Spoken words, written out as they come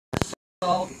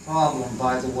solved the problem,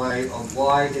 by the way, of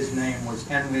why his name was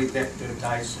Henry Victor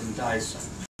Dyson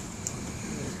Dyson.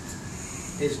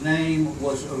 His name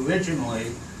was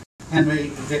originally Henry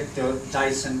Victor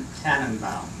Dyson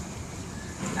Tannenbaum,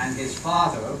 and his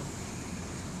father,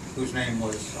 whose name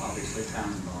was obviously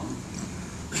Tannenbaum,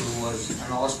 who was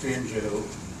an Austrian Jew,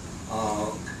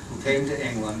 who came to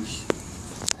England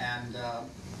and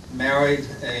married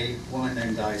a woman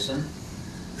named Dyson,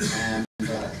 and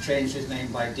changed his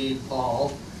name by deed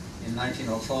Paul in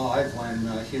 1905 when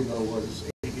Hugo was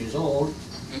 8 years old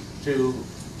to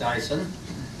Dyson,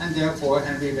 and therefore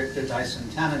Henry Victor Dyson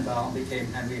Tannenbaum became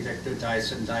Henry Victor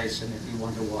Dyson Dyson, if you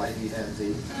wonder why he had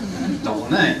the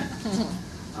double name.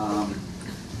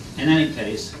 In any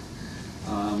case,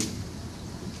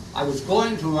 I was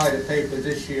going to write a paper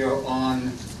this year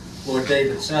on Lord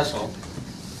David Cecil,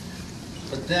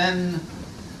 but then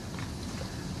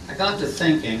I got to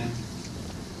thinking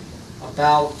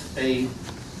about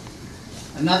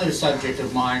another subject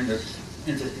of mine that's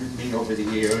interested me over the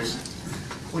years,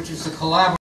 which is the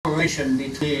collaboration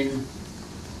between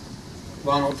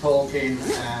Ronald Tolkien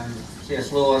and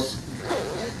C.S. Lewis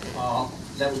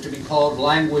that was to be called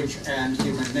Language and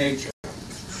Human Nature,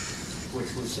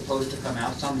 which was supposed to come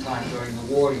out sometime during the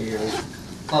war years,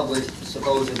 published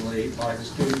supposedly by the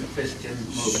Student Christian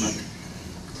Movement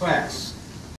Press.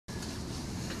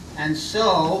 And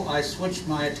so I switched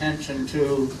my attention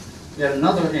to yet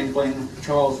another Inkling,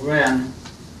 Charles Wrenn,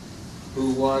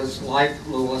 who was, like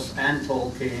Lewis and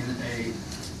Tolkien, an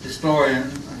historian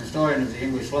of the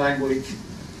English language,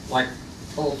 like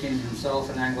Tolkien himself,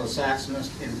 an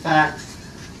Anglo-Saxonist, in fact,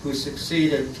 who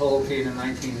succeeded Tolkien in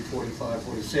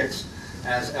 1945-46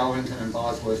 as Ellington and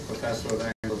Bosworth Professor of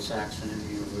Anglo-Saxon in the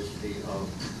University of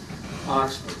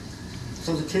Oxford.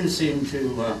 So the two seem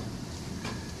to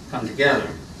come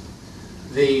together.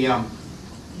 The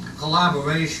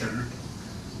collaboration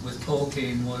with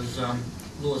Tolkien was,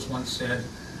 Lewis once said,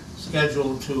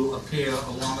 scheduled to appear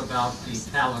along about the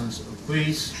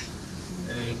KALENDS-OF-GREECE,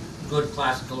 a good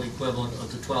classical equivalent of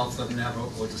the 12th of Never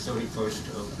or the 31st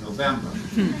of November.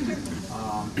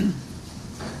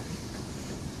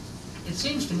 It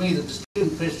seems to me that the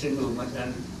Student Christian Movement,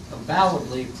 and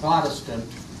avowedly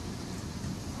Protestant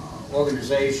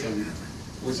organization,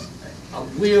 was a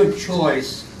weird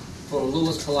choice for a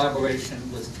Lewis collaboration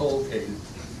with Tolkien,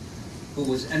 who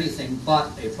was anything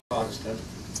but a Protestant.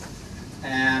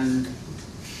 And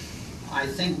I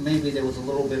think maybe there was a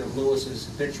little bit of Lewis's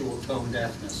habitual tone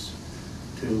deafness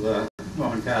to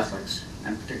Roman Catholics,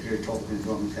 and particularly Tolkien's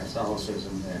Roman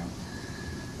Catholicism there.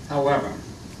 However,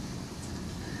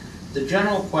 the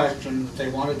general question that they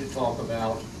wanted to talk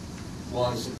about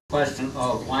was the question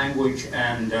of language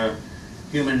and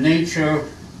human nature.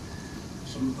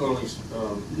 Some early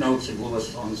notes of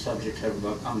Lewis on the subject have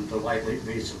come to light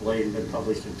recently and been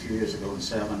published a few years ago in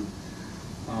Seven.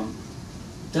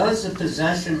 Does the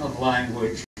possession of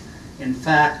language in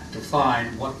fact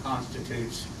define what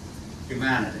constitutes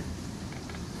humanity?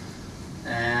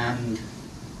 And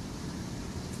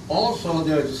also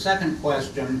there's a second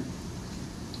question: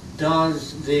 do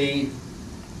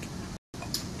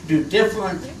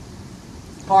different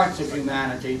parts of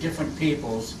humanity, different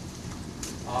peoples,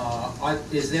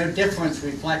 is their difference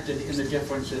reflected in the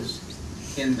differences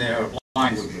in their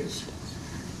languages?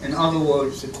 In other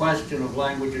words, the question of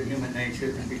language and human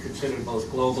nature can be considered both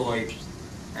globally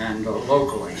and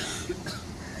locally.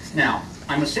 Now,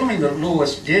 I'm assuming that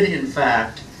Lewis did in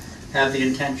fact have the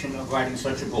intention of writing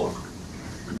such a book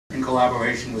in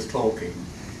collaboration with Tolkien.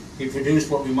 He produced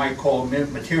what we might call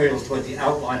materials toward the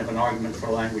outline of an argument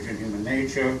for language and human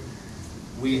nature.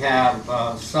 We have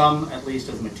some, at least,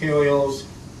 of the materials.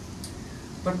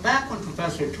 But back when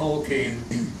Professor Tolkien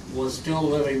was still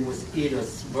living with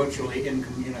Edith, virtually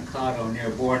incommunicado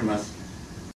near Bournemouth,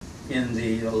 in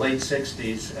the late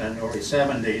 60s and early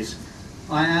 70s,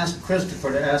 I asked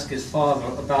Christopher to ask his father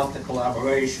about the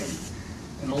collaboration.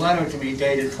 In a letter to me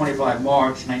dated 25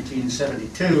 March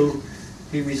 1972,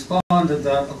 he responded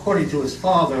that, according to his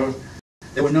father,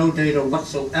 there were no data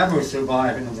whatsoever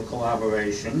surviving of the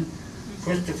collaboration.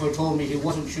 Christopher told me he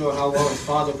wasn't sure how well his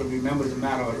father could remember the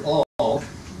matter at all,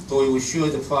 though he was sure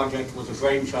the project was a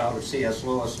brainchild of C.S.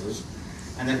 Lewis's,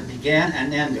 and that it began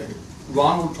and ended,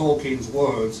 Ronald Tolkien's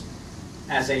words,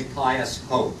 as a pious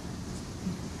hope.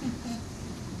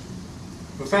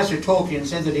 Professor Tolkien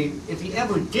said that if he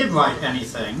ever did write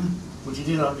anything, which he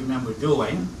did not remember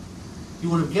doing, he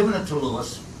would have given it to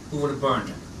Lewis, who would have burned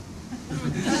it.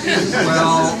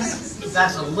 Well,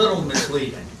 that's a little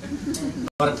misleading.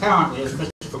 But apparently, as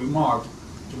Christopher remarked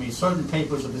to me, certain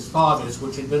papers of his father's,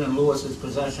 which had been in Lewis's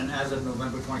possession as of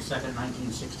November 22nd,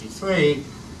 1963,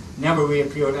 never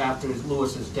reappeared after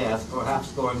Lewis's death,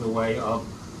 perhaps going the way of,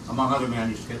 among other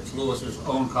manuscripts, Lewis's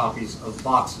own copies of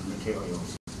boxing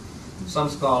materials. Some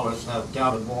scholars have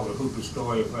doubted Walter Hooper's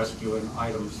story of rescuing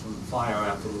items from the fire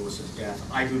after Lewis's death.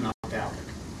 I do not doubt it.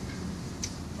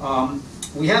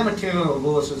 We have material of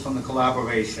Lewis's from the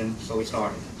collaboration, so we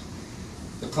started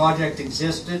it. The project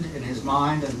existed in his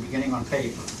mind and beginning on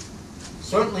paper.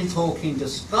 Certainly Tolkien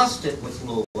discussed it with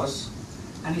Lewis,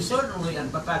 and he certainly,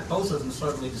 and in fact both of them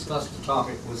certainly discussed the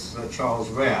topic with Charles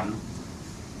Wrenn.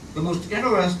 The most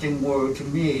interesting word to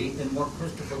me in what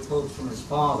Christopher quotes from his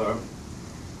father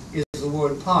is the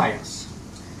word pious.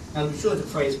 Now, to be sure, the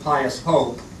phrase pious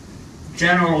hope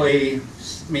generally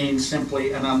means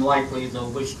simply an unlikely, though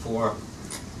wished-for,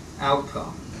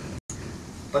 outcome.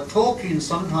 But Tolkien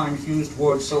sometimes used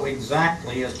words so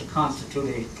exactly as to constitute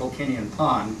a Tolkienian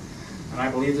pun, and I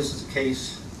believe this is the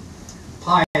case.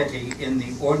 Piety in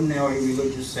the ordinary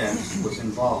religious sense was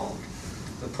involved.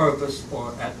 The purpose,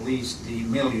 or at least the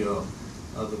milieu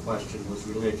of the question, was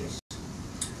religious.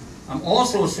 I'm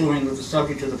also assuming that the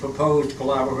subject of the proposed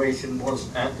collaboration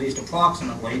was at least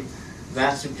approximately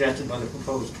that suggested by the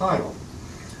proposed title.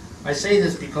 I say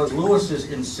this because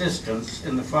Lewis's insistence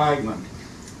in the fragment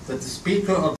that the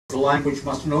speaker of the language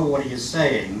must know what he is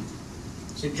saying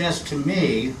suggests to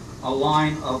me a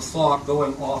line of thought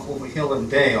going off over hill and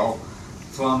dale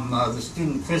from the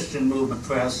Student Christian Movement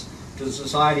Press to the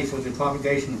Society for the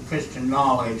Propagation of Christian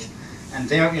Knowledge and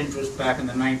their interest back in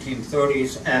the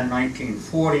 1930s and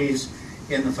 1940s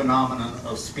in the phenomenon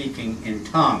of speaking in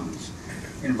tongues,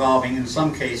 involving in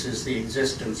some cases the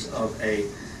existence of a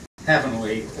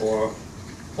heavenly or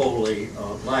holy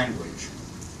language.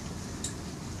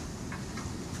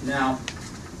 Now,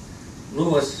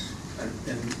 Lewis,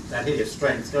 in that hideous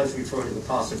strength, does refer to the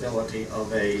possibility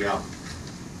of a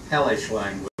hellish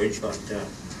language, but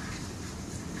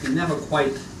he never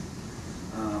quite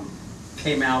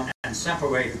came out and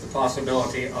separated the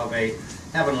possibility of a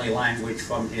heavenly language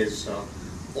from his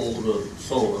older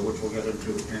solar, which we'll get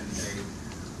into in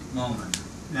a moment.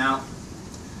 Now,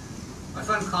 my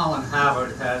friend Colin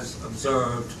Havard has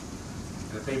observed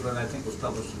in a paper that I think was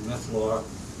published in Mythlore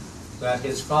that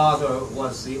his father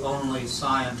was the only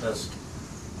scientist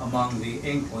among the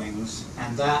Inklings,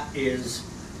 and that is,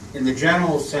 in the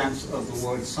general sense of the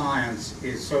word science,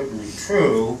 is certainly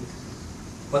true,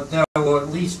 but there were at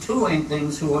least two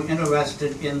Inklings who were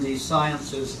interested in the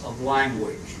sciences of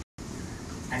language,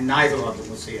 and neither of them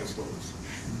was C.S. Lewis.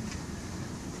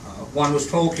 One was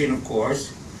Tolkien, of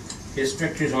course. His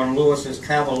strictures on Lewis's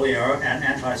cavalier and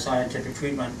anti-scientific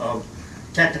treatment of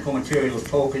technical materials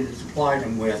Tolkien had supplied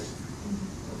him with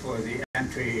for the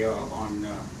entry on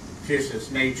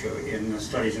Fuchs's nature in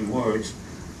Studies in Words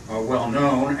are well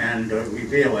known and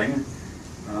revealing.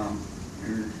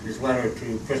 In his letter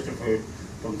to Christopher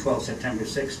from 12 September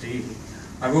 60,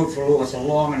 I wrote for Lewis a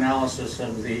long analysis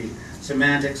of the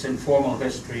semantics and formal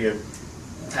history of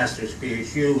Astor's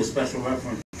PHU with special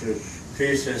reference to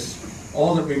Fuchs.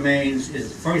 All that remains is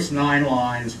the first 9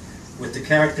 lines with the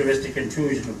characteristic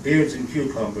intrusion of beards and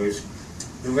cucumbers.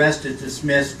 The rest is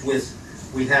dismissed with,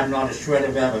 "We have not a shred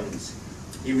of evidence."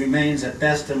 He remains at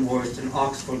best and worst an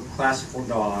Oxford classical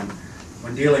don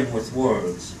when dealing with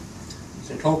words.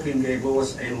 So Tolkien gave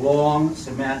Lewis a long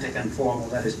semantic and formal,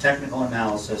 that is technical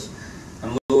analysis,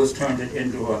 and Lewis turned it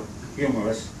into a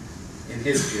humorous, in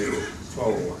his view,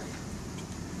 throwaway.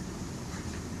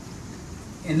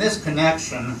 In this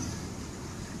connection,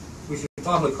 we should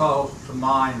probably call to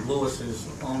mind Lewis's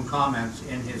own comments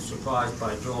in his Surprised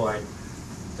by Joy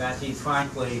that he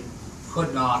frankly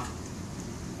could not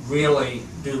really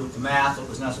do the math that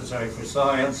was necessary for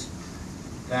science,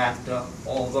 that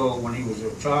although when he was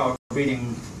a child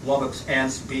reading Lubbock's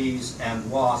Ants, Bees, and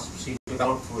Wasps, he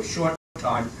developed for a short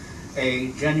time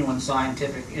a genuine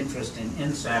scientific interest in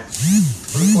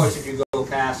insects. But of course, if you go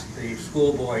past the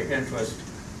schoolboy interest,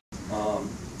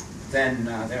 then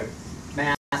their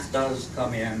math does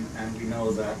come in, and we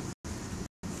know that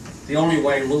the only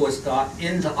way Lewis got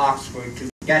into Oxford to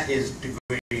get his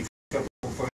degree,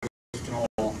 first and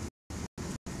all,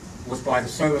 was by the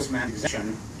serviceman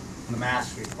exemption from the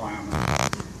maths requirement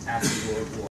after the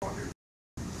World War.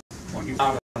 When he was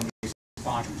out on these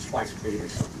functions twice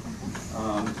previously.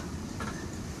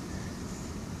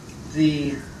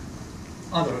 The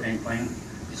other Inkling,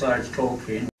 besides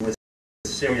Tolkien, with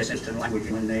serious interest in language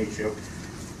and nature,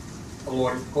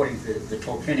 according to the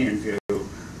Tolkienian view,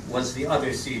 was the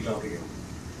other C.W.,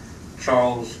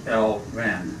 Charles L.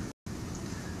 Wrenn.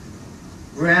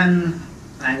 Wrenn,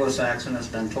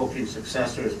 Anglo-Saxonist and Tolkien's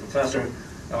successor as professor,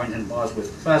 Ellington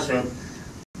Bosworth professor,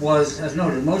 was, as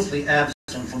noted, mostly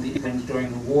absent from the Inklings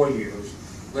during the war years,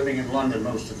 living in London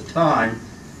most of the time.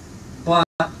 But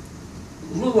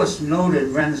Lewis noted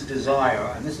Wrenn's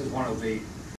desire, and this is one of the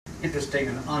interesting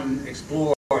and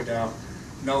unexplored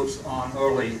notes on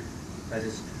early, that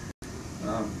is,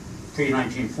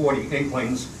 pre-1940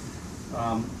 Inklings.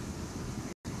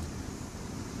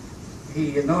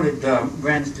 He noted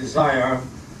Wrenn's desire,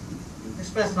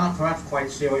 expressed not perhaps quite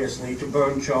seriously, to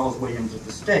burn Charles Williams at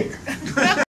the stake.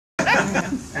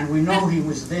 And we know he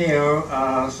was there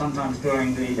sometimes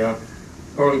during the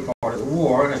early part of the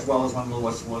war, as well as when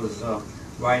Lewis was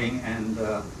writing and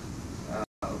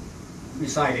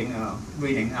reciting,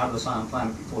 reading Out of the Silent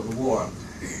Planet before the war.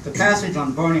 The passage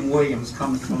on burning Williams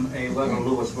comes from a letter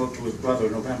Lewis wrote to his brother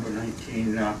in November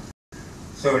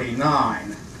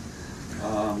 1939.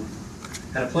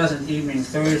 Had a pleasant evening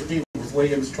Thursday with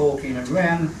Williams, Tolkien, and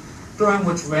Wrenn, during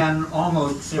which Wrenn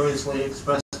almost seriously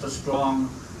expressed a strong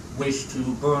wish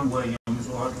to burn Williams,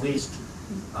 or at least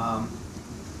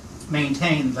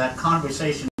maintain that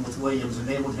conversation with Williams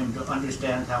enabled him to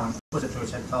understand how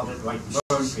inquisitors had felt it right to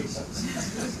burn people.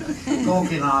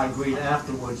 Tolkien and I agreed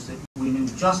afterwards that we knew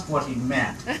just what he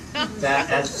meant, that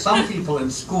as some people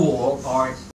in school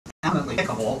are eminently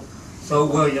kickable, so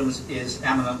Williams is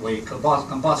eminently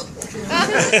combustible.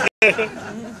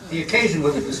 The occasion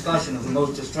was a discussion of the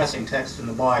most distressing text in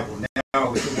the Bible,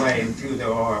 narrows the way and few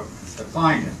there are that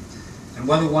find it, and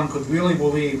whether one could really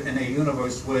believe in a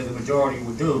universe where the majority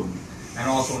were doomed, and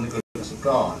also in the goodness of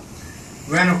God.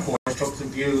 Wrenn, of course, took the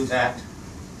view that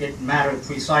it mattered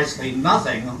precisely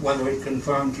nothing whether it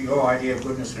confirmed to your idea of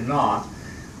goodness or not,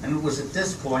 and it was at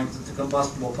this point that the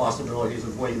combustible possibilities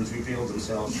of Williams revealed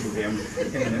themselves to him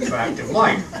in an attractive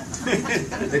light.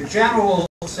 The general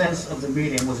sense of the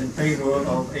meeting was in favor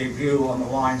of a view on the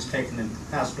lines taken in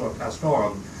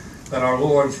Pastorum, that our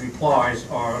Lord's replies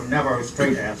are never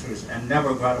straight answers and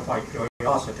never gratify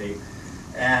curiosity,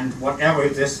 and whatever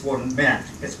this one meant,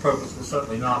 its purpose was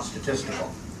certainly not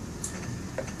statistical.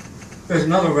 There's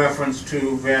another reference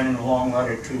to Wrenn in a long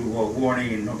letter to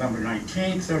Warney in November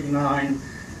 1939.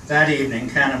 That evening,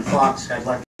 Canon Fox had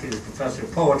lectured his professor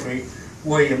of poetry.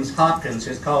 Williams Hopkins,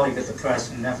 his colleague at the press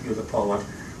and nephew of the poet,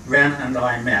 Wrenn and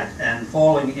I met, and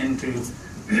falling into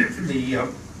the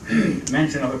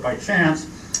mention of it by chance,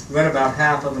 read about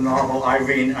half of the novel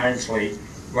Irene Isley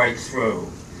right through.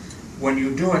 When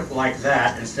you do it like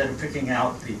that, instead of picking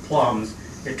out the plums,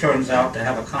 it turns out to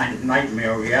have a kind of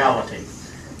nightmare reality.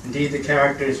 Indeed, the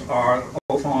characters are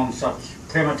often such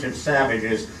primitive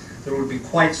savages that it would be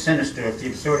quite sinister if the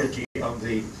absurdity of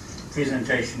the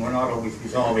presentation were not always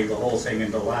resolving the whole thing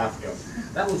into laughter.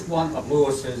 That was one of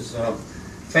Lewis's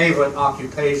favorite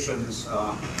occupations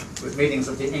with meetings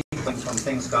of the Inklings when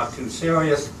things got too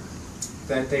serious,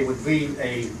 that they would read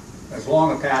as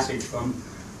long a passage from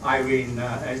Irene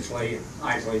Isley, an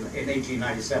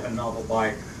 1897 novel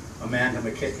by Amanda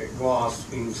McKittrick Ross,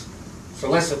 whose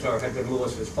solicitor had been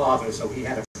Lewis's father, so he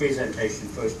had a presentation,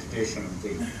 first edition of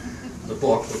the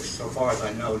book, which, so far as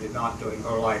I know, did not during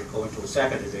her life go into a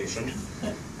second edition,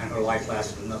 and her life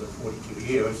lasted another 42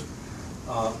 years.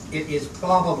 It is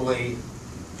probably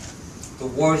the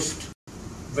worst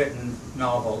written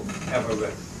novel ever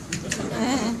written.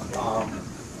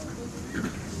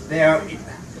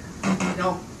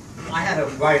 I had a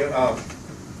writer,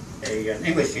 an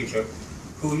English teacher,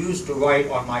 who used to write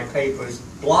on my papers,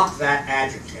 block that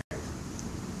adjective.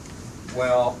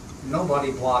 Well,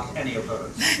 nobody blocked any of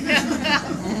hers.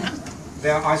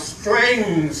 There are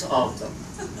strings of them.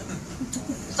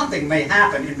 Something may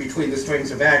happen in between the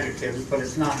strings of adjectives, but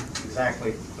it's not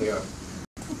exactly clear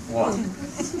what.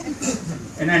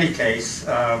 In any case,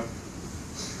 that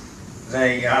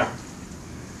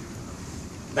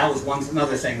was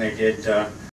another thing they did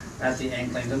at the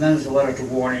Inklings. And then there's a letter to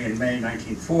Warney in May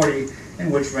 1940,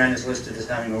 in which Wrenn is listed as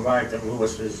having arrived at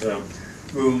Lewis's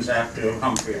rooms after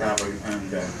Humphrey, Havard,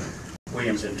 and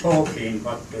Williams and Tolkien,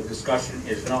 but the discussion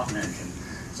is not mentioned.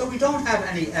 So we don't have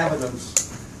any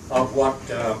evidence of what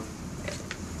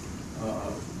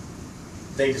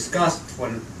they discussed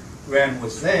when Wrenn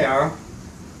was there,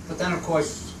 but then of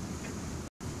course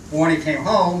Warney came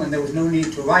home and there was no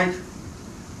need to write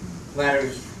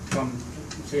letters from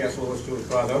C.S. Lewis to his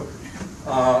brother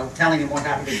telling him what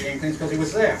happened at the Inklings because he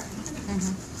was there.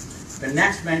 Mm-hmm. The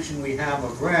next mention we have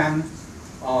of Wrenn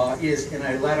is in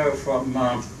a letter from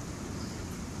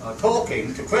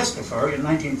Tolkien to Christopher in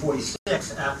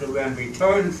 1946, after Wrenn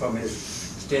returned from his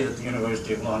stint at the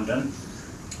University of London.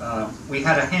 We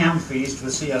had a ham feast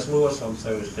with C.S. Lewis on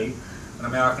Thursday, an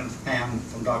American ham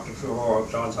from Dr. Furore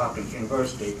of Johns Hopkins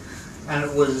University, and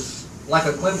it was like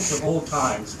a glimpse of old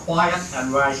times, quiet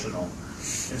and rational,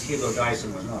 since Hugo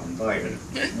Dyson was not invited.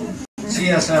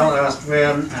 CSL asked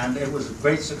Wrenn, and it was a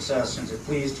great success since it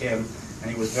pleased him, and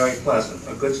he was very pleasant,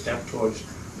 a good step towards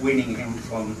weaning him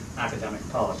from academic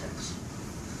politics.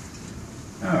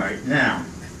 All right, now,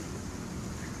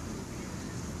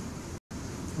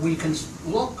 we can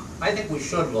look, I think we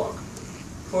should look,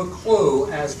 for a clue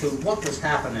as to what was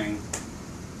happening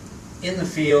in the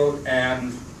field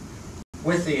and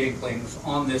with the Inklings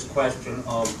on this question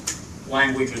of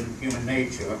language and human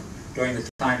nature during the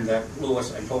time that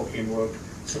Lewis and Tolkien were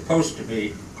supposed to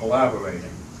be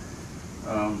collaborating.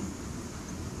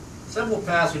 Several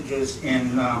passages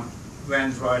in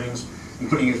Wrenn's writings,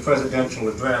 including his presidential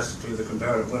address to the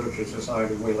Comparative Literature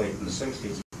Society way late in the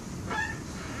 60s,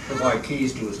 provide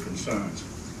keys to his concerns.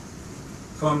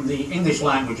 From the English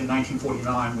language in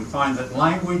 1949, we find that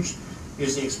language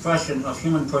is the expression of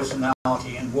human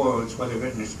personality in words, whether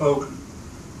written or spoken.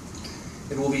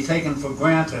 It will be taken for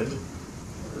granted,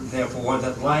 therefore,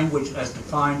 that language as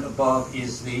defined above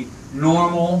is the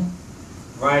normal,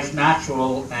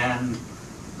 natural, and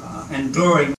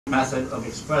enduring method of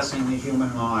expressing the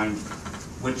human mind,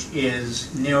 which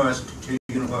is nearest to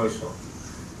universal.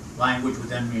 Language would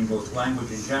then mean both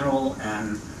language in general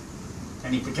and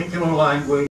any particular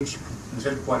language,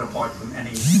 considered quite apart from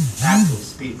any actual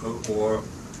speaker or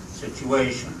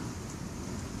situation.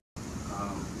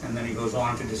 And then he goes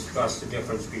on to discuss the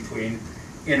difference between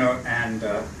inner and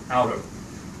outer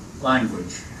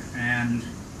language, and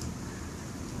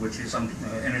which is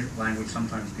inner language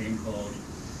sometimes being called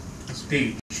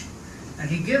speech. And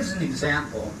he gives an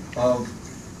example of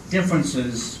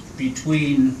differences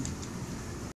between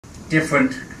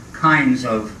different kinds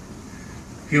of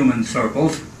human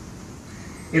circles.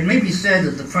 It may be said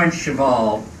that the French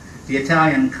cheval, the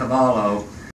Italian cavallo,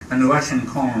 and the Russian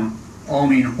con all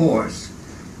mean horse,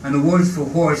 and the words for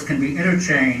horse can be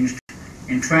interchanged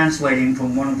in translating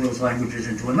from one of those languages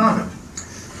into another.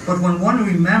 But when one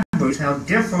remembers how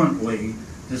differently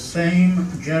the same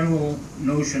general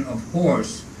notion of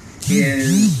horse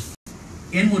is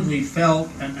inwardly felt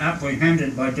and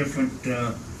apprehended by different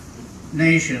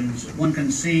nations, one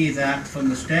can see that from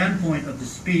the standpoint of the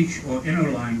speech or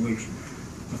inner language,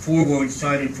 the four words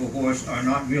cited for horse are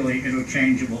not really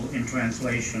interchangeable in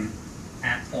translation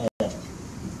at all.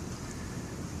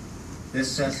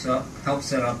 This helps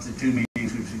set up the two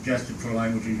meanings we've suggested for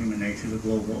language and human nature, the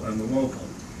global and the local.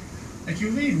 If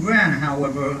you read Wrenn,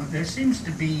 however, there seems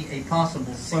to be a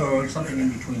possible third, something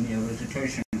in between the others, a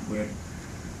tertium quid,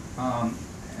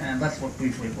 and that's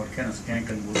briefly what Kenneth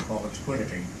Jenkins would call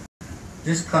exquidity.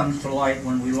 This comes to light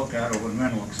when we look at, or when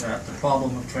Wrenn looks at, the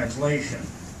problem of translation.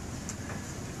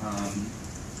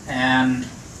 And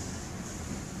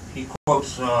he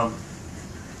quotes Karl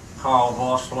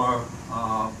Vossler,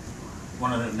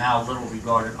 one of the now little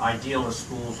regarded idealist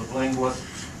schools of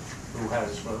linguists, who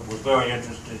was very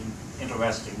interesting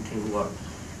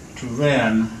to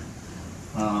Wrenn.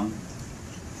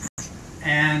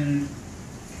 And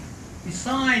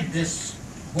beside this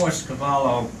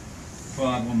horse-cavallo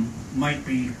problem might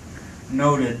be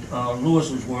noted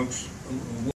Lewis's words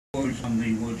on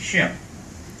the word ship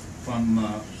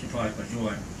from Surprised by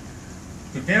Joy.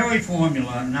 The very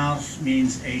formula, nous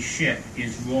means a ship,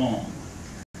 is wrong.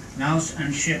 Nous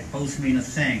and ship both mean a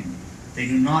thing. They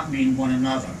do not mean one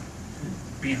another.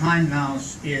 Behind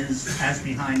nous is, as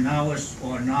behind nous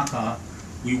or naka,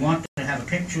 we want to have a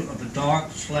picture of a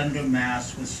dark, slender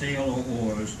mass with sail or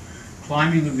oars,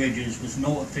 climbing the ridges with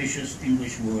no officious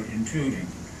English word intruding.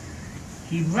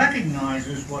 He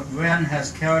recognizes what Wrenn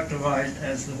has characterized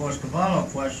as the horse-cavallo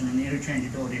question and the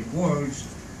interchangeability of words,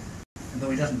 and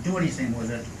though he doesn't do anything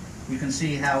with it, we can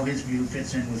see how his view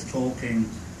fits in with Tolkien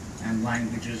and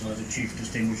languages are the chief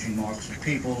distinguishing marks of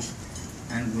peoples,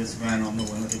 and with Wrenn on the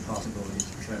limited possibilities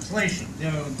of translation.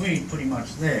 They're agreed pretty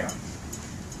much there.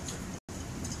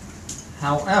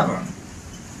 However,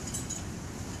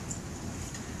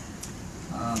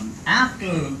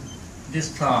 after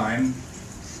this time,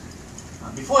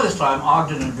 before this time,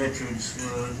 Ogden and Richards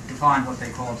defined what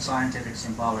they called scientific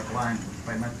symbolic language,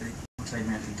 which they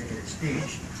meant indicative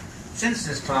speech. Since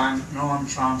this time, Noam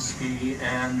Chomsky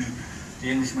and the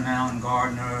Englishman Alan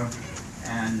Gardner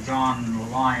and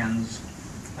John Lyons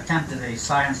attempted a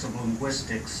science of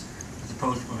linguistics as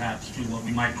opposed perhaps to what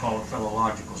we might call a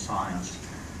philological science.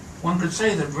 One could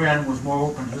say that Wrenn was more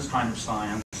open to this kind of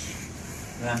science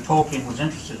than Tolkien was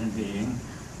interested in being.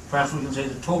 Perhaps we can say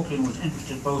that Tolkien was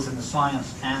interested both in the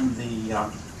science and the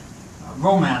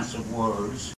romance of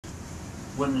words.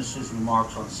 Witness his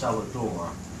remarks on cellar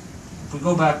door. If we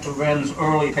go back to Wrenn's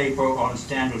early paper on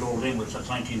Standard Old English, that's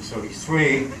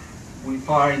 1933, we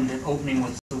find it opening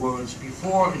with the words,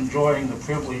 "Before enjoying the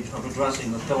privilege of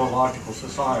addressing the Philological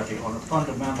Society on a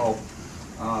fundamental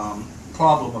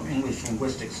problem of English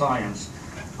linguistic science,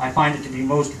 I find it to be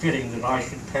most fitting that I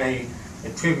should pay a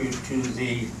tribute to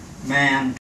the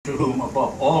man to whom,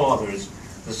 above all others,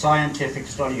 the scientific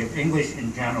study of English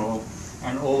in general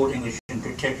and Old English in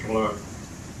particular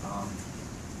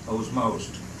owes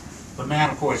most. The man,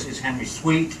 of course, is Henry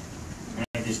Sweet, and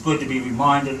it is good to be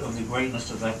reminded of the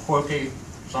greatness of that quirky,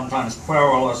 sometimes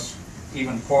querulous,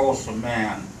 even quarrelsome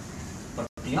man. But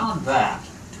beyond that,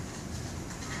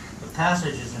 the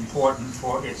passage is important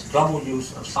for its double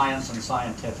use of science and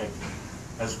scientific,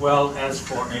 as well as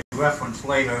for a reference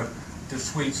later to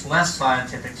Sweet's less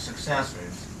scientific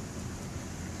successors.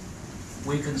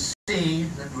 We can see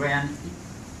that Wrenn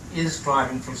is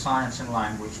striving for science and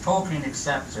language. Tolkien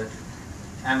accepts it,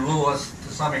 and Lewis,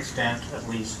 to some extent at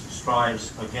least,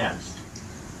 strives against.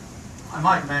 I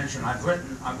might mention I've wrote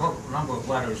a number of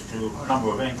letters to a number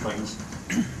of Inklings,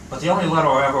 but the only letter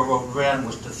I ever wrote Wrenn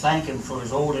was to thank him for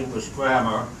his Old English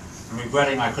grammar, and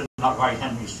regretting I could not write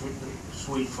Henry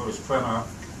Sweet for his primer.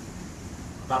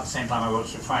 About the same time I wrote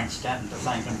Sir Frank Stenton to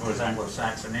thank him for his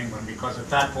Anglo-Saxon England, because at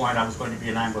that point I was going to be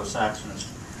an Anglo-Saxonist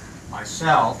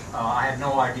myself. I had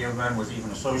no idea Wrenn was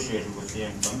even associated with the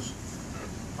Inklings.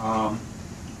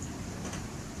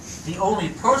 The only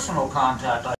personal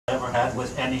contact I ever had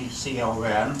with any C.L.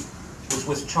 Wrenn was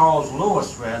with Charles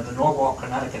Lewis Wrenn, the Norwalk,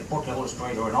 Connecticut book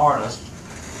illustrator and artist,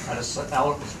 at an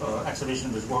exhibition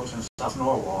of his works in South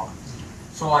Norwalk.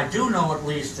 So I do know at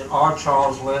least that our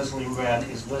Charles Leslie Wrenn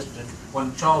is listed,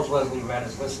 when Charles Leslie Wrenn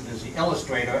is listed as the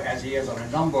illustrator, as he is on a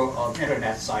number of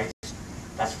internet sites.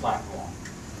 That's flat wrong.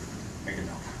 Make a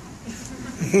note.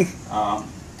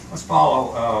 Let's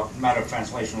follow matter of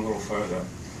translation a little further.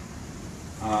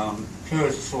 Here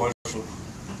is the source of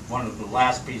one of the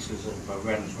last pieces of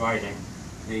Wrenn's writing,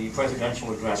 the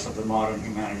presidential address of the Modern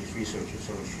Humanities Research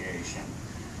Association,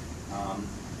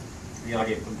 the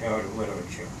idea of comparative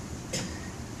literature.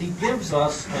 He gives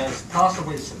us, as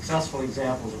possibly successful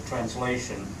examples of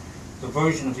translation, the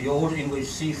version of the Old English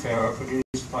Seafarer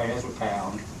produced by Ezra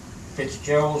Pound,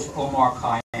 Fitzgerald's Omar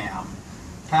Khayyam,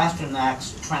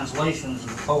 Pasternak's translations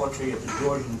of the poetry of the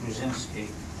Georgian Brzezinski,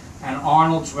 and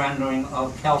Arnold's rendering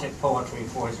of Celtic poetry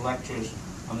for his lectures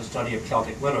on the study of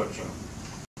Celtic literature.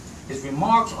 His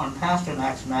remarks on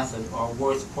Pasternak's method are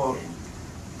worth quoting.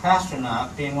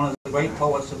 Pasternak, being one of the great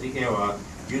poets of the era,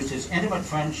 used his intimate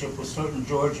friendship with certain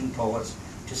Georgian poets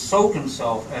to soak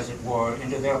himself, as it were,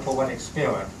 into their poetic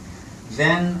spirit.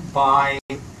 Then, by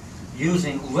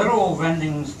using literal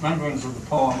renderings of the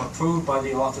poem approved by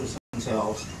the authors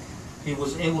themselves, he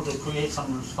was able to create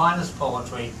some of his finest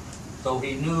poetry, though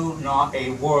he knew not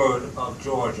a word of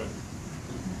Georgian.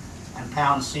 And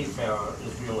Pound's Seafarer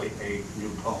is really a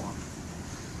new poem.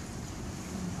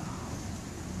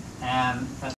 And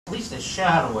at least a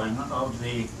shadowing of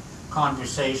the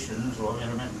conversations, or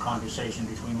intermittent conversation,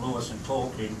 between Lewis and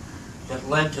Tolkien that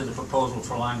led to the proposal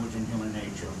for Language and Human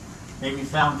Nature may be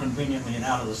found conveniently in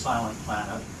Out of the Silent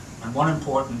Planet, and one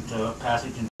important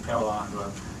passage in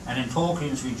Perelandra, and in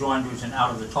Tolkien's rejoinders in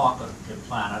Out of the Talkative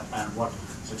Planet, and what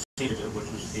succeeded it, which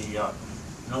was the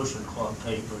Notion Club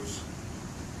papers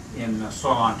in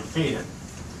Sauron Defeated.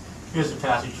 Here's a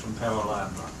passage from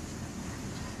Perelandra.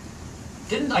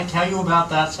 "Didn't I tell you about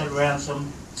that?" said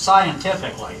Ransom.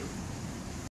 "Scientifically."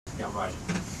 Yeah, right.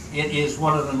 "It is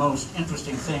one of the most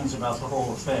interesting things about the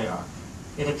whole affair.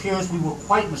 It appears we were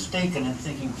quite mistaken in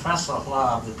thinking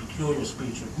Fessahlav the peculiar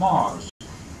speech of Mars.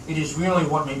 It is really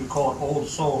what may be called Old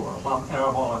Solar, Lam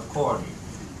Erebol Cordi.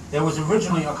 There was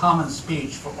originally a common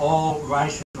speech for all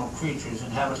rational creatures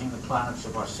inhabiting the planets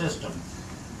of our system,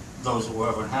 those that were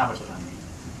ever inhabited, I mean.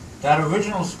 That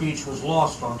original speech was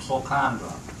lost on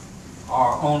Solkandra,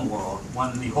 our own world,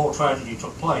 when the whole tragedy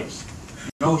took place.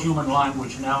 No human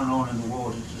language now known in the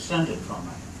world is descended from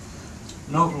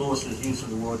it." Note Lewis's use of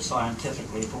the word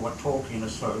scientifically for what Tolkien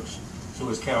asserts through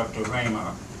his character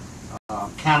Raymer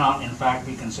cannot in fact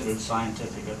be considered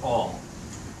scientific at all.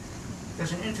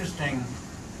 There's an interesting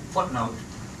footnote,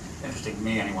 interesting to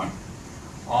me anyway,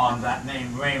 on that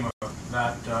name Raymer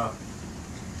that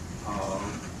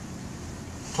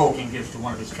Tolkien gives to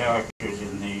one of his characters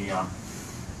in the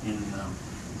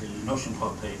Notion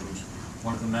Club papers,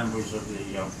 one of the members of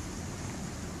the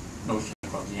Notion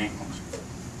Club, the Inklings.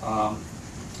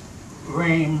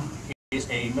 Rame is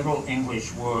a Middle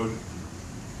English word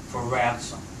for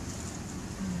ransom.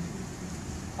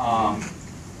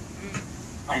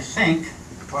 I think,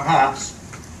 perhaps,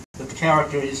 that the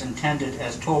character is intended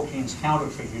as Tolkien's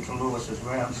counterfigure to Lewis's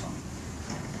ransom.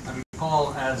 I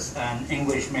recall as an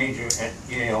English major at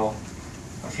Yale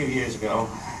a few years ago,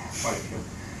 quite a few,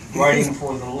 writing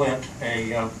for the Lit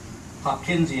a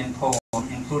Hopkinsian poem,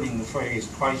 including the phrase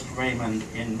Christ Raymond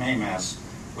in Maymas,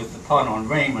 with the pun on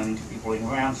Raymond equaling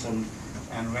ransomed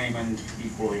and Raymond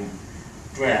equaling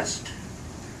dressed.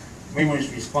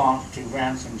 Raymond's response to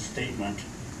Ransom's statement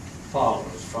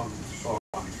follows from the song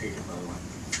on defeated, by the way.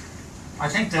 I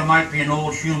think there might be an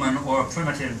old human or a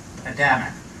primitive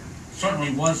Adamic.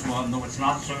 Certainly was one, though it's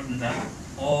not certain that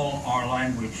all our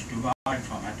language derived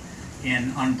from it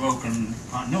in unbroken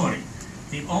continuity.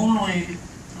 The only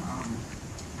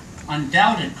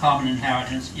undoubted common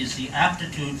inheritance is the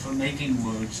aptitude for making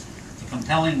words, the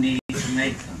compelling need to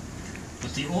make them.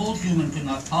 But the old human could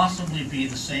not possibly be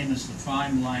the same as the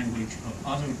prime language of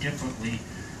other differently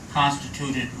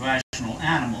constituted rational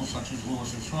animals, such as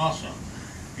Lewis's Rasa,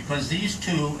 because these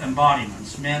two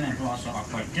embodiments, men and Rasa, are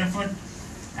quite different,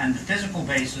 and the physical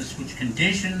basis which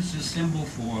conditions the symbol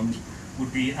forms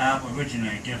would be ab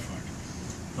origine different.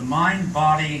 The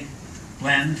mind-body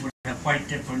blends would have quite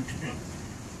different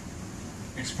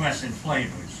expressive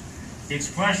flavors. The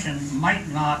expression might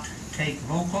not take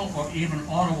vocal or even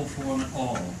audible form at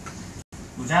all.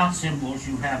 Without symbols,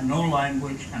 you have no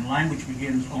language, and language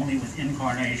begins only with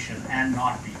incarnation and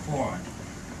not before it.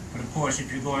 But of course,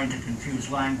 if you're going to confuse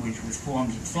language with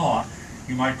forms of thought,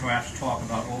 you might perhaps talk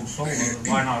about old solar, but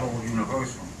why not old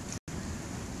universal?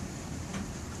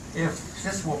 If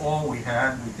this were all we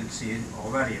had, we could see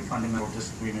already a fundamental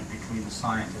disagreement between the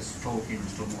scientists, Tolkien and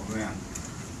still more Wrenn,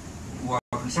 who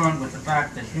are concerned with the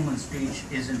fact that human speech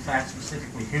is in fact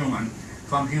specifically human,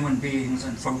 from human beings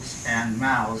and throats and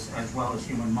mouths, as well as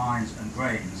human minds and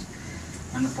brains.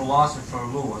 And the philosopher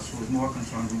Lewis, who is more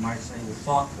concerned, we might say, with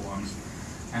thought forms,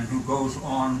 and who goes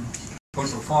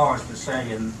so far as to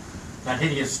say in that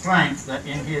hideous strength that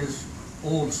in his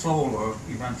old solar,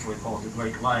 eventually called the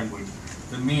great language,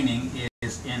 the meaning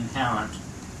is inherent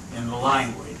in the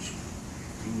language.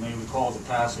 You may recall the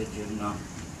passage in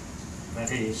that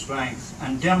hideous strength.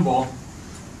 And Dimble,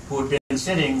 who had been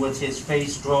sitting with his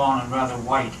face drawn and rather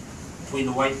white between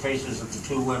the white faces of the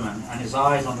two women and his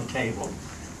eyes on the table,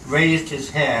 raised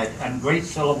his head, and great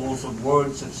syllables of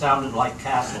words that sounded like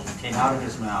castles came out of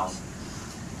his mouth.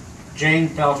 Jane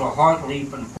felt her heart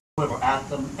leap and quiver at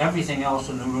them. Everything else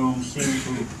in the room seemed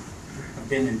to have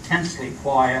been intensely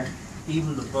quiet.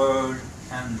 Even the bird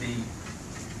and the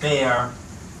bear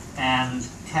and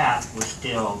cat were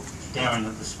still, staring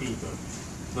at the speaker.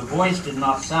 The voice did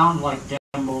not sound like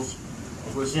Dimble's.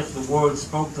 It was as if the words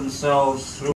spoke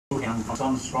themselves through him from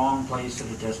some strong place at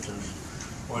a distance,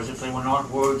 or as if they were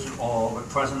not words at all, but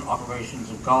present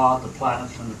operations of God, the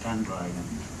planets, and the Pendragon.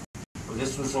 For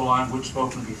this was the language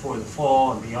spoken before the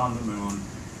fall and beyond the moon,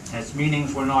 and its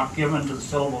meanings were not given to the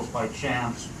syllables by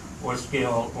chance, or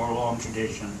skill, or long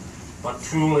tradition, but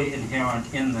truly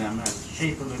inherent in them, as the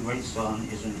shape of the great sun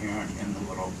is inherent in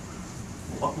the little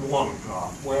water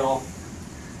drop. Well,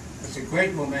 it's a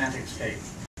great romantic statement.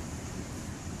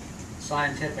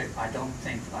 Scientific, I don't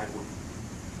think I would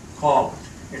call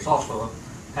it. It's also a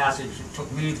passage that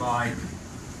took me by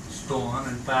storm.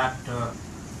 In fact,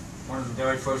 one of the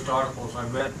very first articles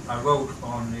I wrote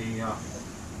on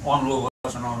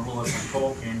Lewis and on Lewis and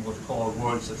Tolkien was called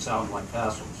 "Words That Sound Like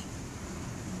Castles."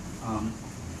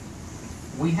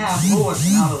 We have Lewis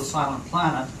in Out of the Silent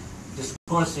Planet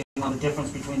discoursing on the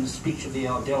difference between the speech of the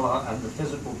Aldilla and the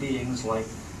physical beings like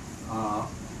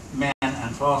men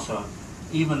and Rasa,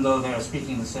 even though they are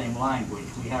speaking the same language.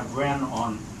 We have Wrenn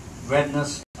on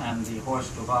redness and the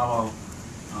horse-cavallo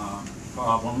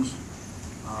problems.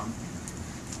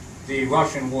 The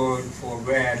Russian word for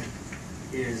red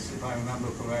is, if I remember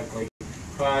correctly,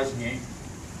 krasny,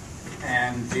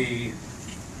 and the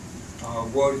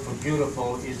word for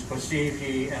beautiful is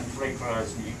posivyi and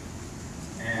prekrasny,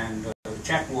 and the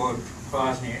Czech word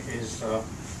krasny is the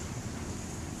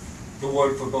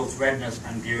word for both redness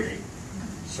and beauty.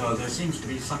 So there seems to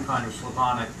be some kind of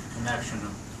Slavonic connection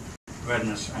of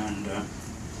redness and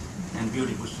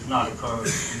beauty, which does not occur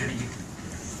in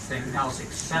anything else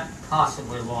except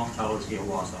possibly Longfellow's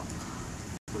Hiawatha,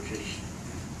 which is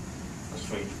a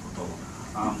strange proposal.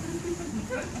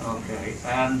 Okay,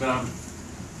 and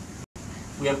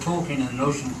we have Tolkien in the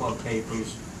Notion Club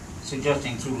papers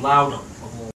suggesting through Loudon,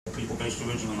 of all people based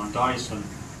originally on Dyson,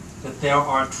 that there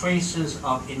are traces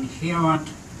of inherent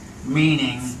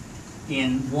meaning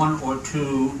in one or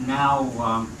two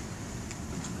now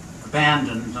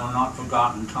abandoned, though not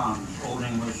forgotten tongues, Old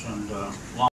English and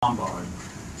Lombard,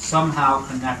 somehow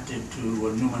connected to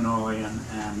Numenorean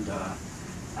and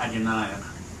Adunaic.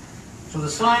 So the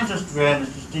scientist Wrenn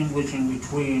is distinguishing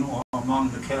between or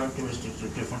among the characteristics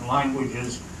of different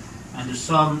languages and to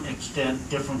some extent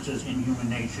differences in human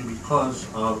nature because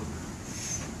of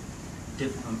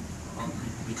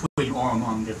between or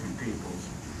among different peoples.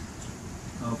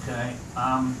 Okay.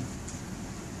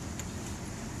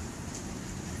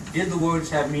 Did the words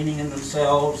have meaning in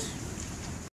themselves?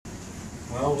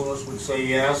 Well, Lewis would say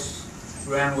yes.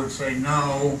 Wrenn would say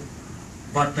no.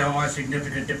 But there are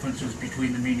significant differences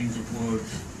between the meanings of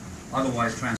words,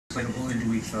 otherwise translatable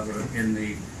into each other in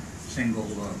the single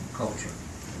culture.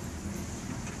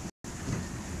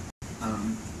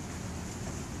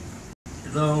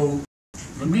 Though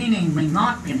the meaning may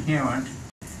not be inherent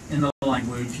in the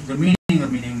language, the meaning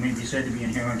of meaning may be said to be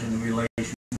inherent in the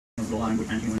relation of the language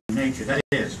and human nature. That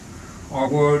is, our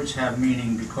words have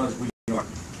meaning because we are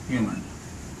human.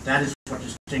 That is what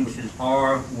distinguishes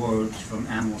our words from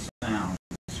animal sounds.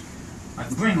 I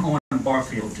can bring Owen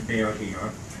Barfield to bear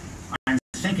here. I'm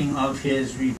thinking of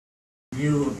his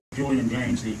review of Julian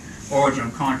James, The Origin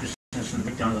of Consciousness and the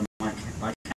Breakdown of the Mind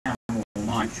by Camel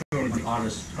Mind, surely one of the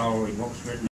oddest scholarly books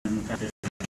written in the past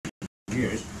 50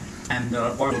 years, and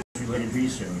Barfield's related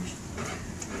research.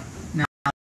 Now,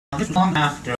 this was long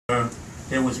after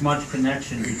there was much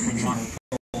connection between Ronald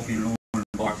Tolkien and Owen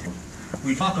Barfield.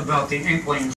 We talk about the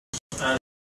Inklings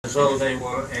as though they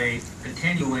were a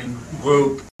continuing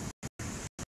group,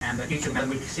 and that each of them,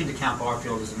 we seem to count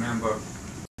Barfield as a member,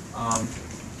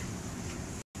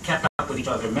 kept up with each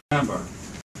other. Remember,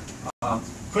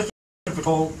 Christopher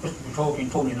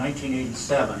Tolkien told me in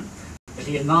 1987 that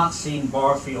he had not seen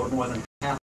Barfield more than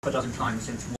half a dozen times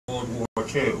since World War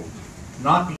II.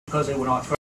 Not because they were not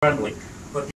friendly,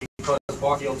 but because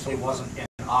Barfield said he wasn't in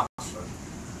Oxford.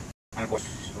 And of course,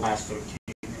 the last 13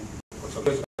 or so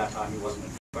years at that time, he wasn't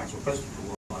in France, where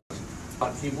Christopher was.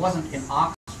 But he wasn't in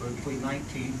Oxford between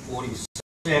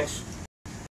 1946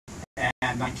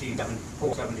 and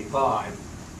 1975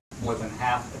 more than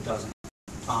half a dozen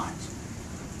times.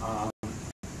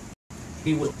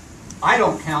 He was, I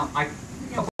don't count,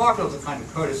 Barfield's a kind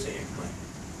of courtesy Inkling.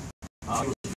 He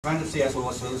was a friend of C.S.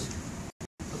 Lewis's,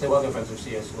 but there were other friends of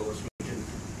C.S. Lewis who didn't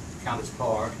count as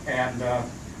part, and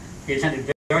he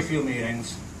attended very few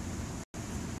meetings,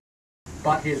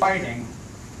 but his writing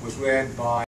was read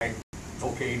by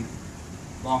Tolkien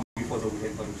long before there was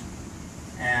Inklings,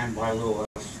 and by Lewis,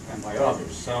 and by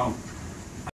others. So,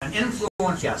 an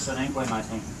influence, yes, an Inkling, I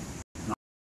think,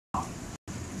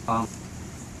 not.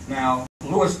 Now,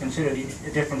 Lewis considered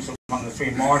the difference among the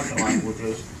three Martian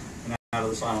languages and Out of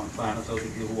the Silent Planet. Those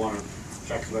of you who want to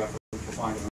check the reference will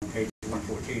find it on page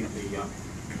 114 of the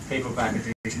paperback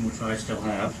edition, which I still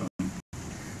have from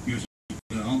years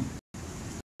ago.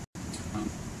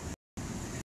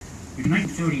 In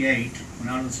 1938, when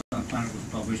Out of the Silent Planet was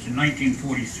published, in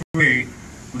 1943,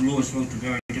 when Lewis wrote the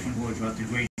very different words about the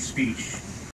great speech,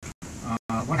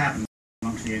 what happened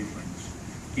amongst the Inklings?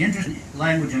 The interest in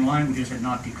language and languages had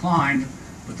not declined,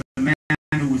 but the man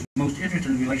who was most interested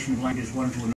in the relation of languages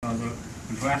one to another,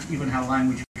 and perhaps even how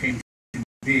language came to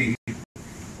be,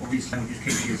 or these languages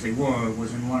came to be as they were,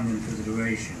 was in London for the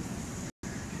duration.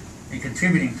 A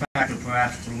contributing factor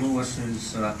perhaps to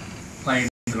Lewis's claim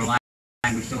that a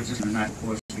language still exists, and that, of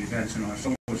course, the events in our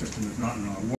solar system is not in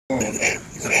our world,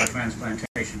 except by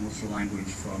transplantation, was the language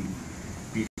from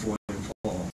before the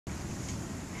fall.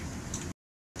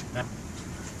 Now,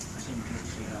 I seem to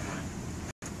see how my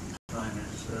time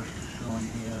is showing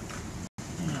here.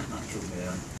 Yeah, not too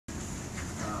bad.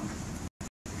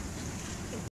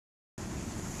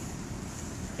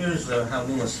 Here's how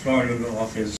Lewis started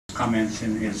off his comments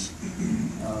in his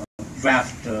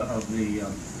draft of the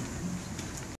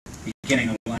beginning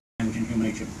of language and human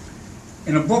nature.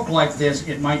 In a book like this,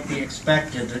 it might be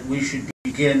expected that we should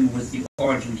begin with the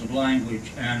origins of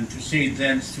language and proceed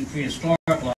thence to prehistoric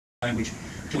language,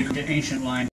 to ancient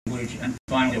language, and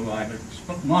finally arrive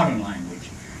at modern language.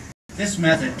 This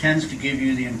method tends to give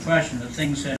you the impression that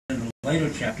things said in the later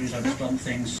chapters are some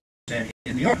things said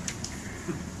in the early.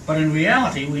 But in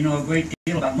reality, we know a great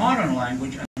deal about modern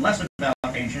language and less about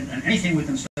ancient, and anything we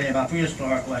can say about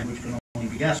prehistoric language can only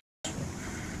be guessed.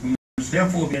 We must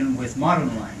therefore begin with modern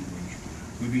language.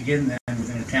 We begin then with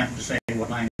an attempt to say what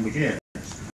language is.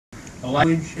 A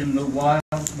language, in the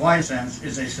wide sense,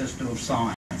 is a system of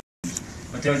signs.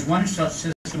 But there is one such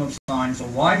system of signs so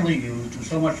widely used and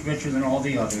so much richer than all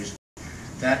the others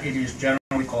that it is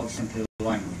generally called simply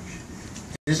language.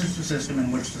 This is the system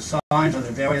in which the signs are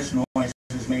the various noises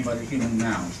made by the human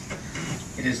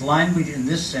mouth. It is language in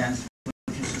this sense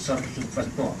which is the subject of the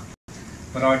present book.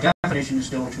 But our definition is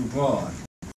still too broad.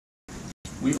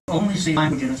 We only see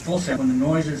language in its full sense when the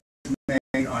noises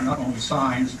made are not only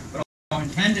signs, but are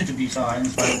intended to be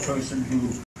signs by the person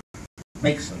who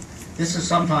makes them. This is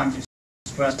sometimes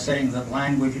expressed saying that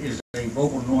language is a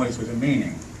vocal noise with a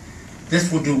meaning.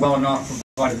 This will do well enough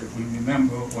provided that we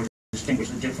remember or distinguish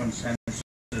the different senses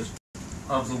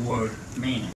of the word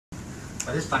meaning.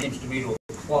 By this time, it seems to me to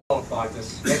have qualified this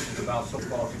section about social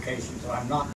qualifications, so I'm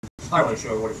not entirely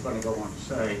sure what he's going to go on to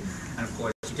say. And of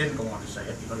course, he didn't go on to say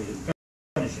it because he didn't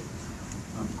finish it.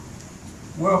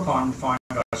 Whereupon we find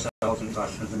ourselves in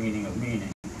discussion of the meaning of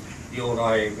meaning, the old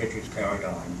I.A. Richards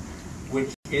paradigm,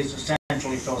 which is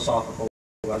essentially philosophical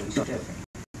rather than scientific.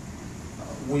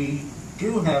 We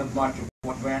do have much of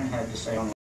what Wrenn had to say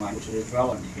on language that is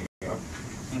relevant here,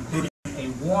 including a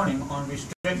warning on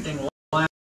restricting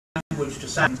language to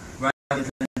sound rather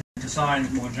than to signs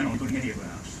more generally, including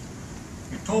ideographs.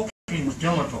 If Tolkien was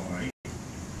dilatory,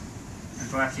 and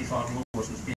perhaps he thought Lewis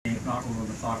was being, if not over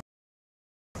methodical,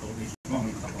 at least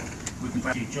wrongly methodical, we can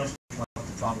perhaps see just what the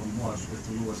problem was with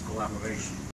the Lewis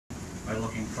collaboration by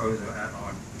looking further at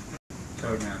our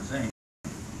third man's thing.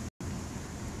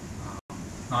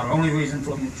 Not our only reason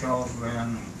for looking at Charles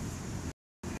Wrenn,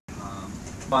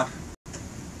 but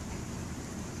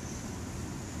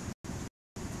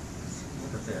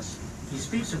look at this. He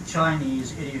speaks of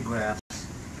Chinese ideographs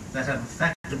that have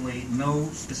effectively no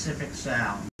specific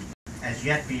sound as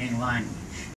yet being language.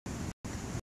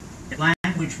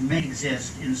 Language may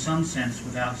exist in some sense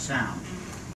without sound.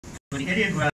 For the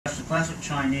ideographs of classic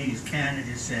Chinese can, it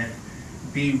is said,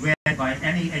 be read by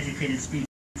any educated speaker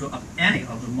of any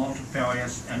of the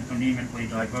multifarious and phonemically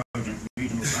divergent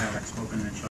regional dialects spoken in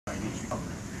the Chinese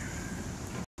Republic.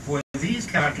 For these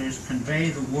characters convey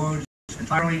the words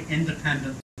entirely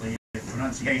independently of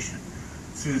pronunciation,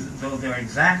 though their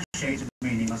exact shades of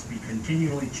meaning must be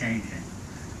continually changing.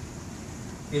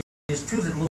 It is true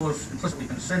that Lewis implicitly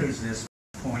considers this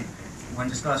point when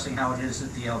discussing how it is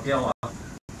that the Lobdell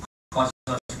causes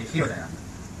us to hear that.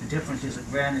 The difference is that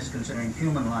Wrenn is considering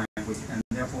human language and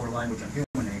therefore language of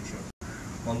human nature,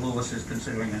 while Lewis is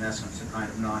considering in essence a kind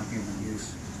of non-human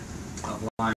use of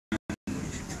language.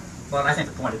 But I think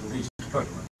the point at least is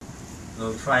pertinent,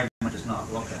 though the fragment does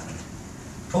not look at it.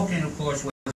 Tolkien, of course,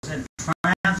 was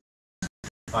entranced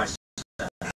by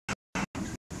sound.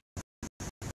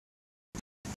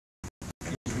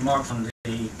 His remarks on the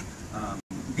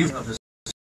beauty of the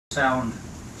sound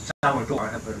sour door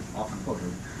have been often quoted.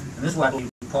 And this is, I believe,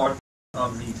 part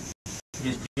of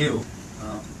his view,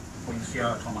 according to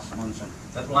Sierra Thomas Simonson,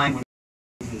 that languages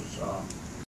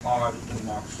are the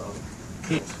marks of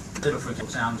people. Consider, for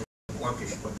example, sounds of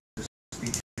orcish, but the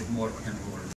speech is more in the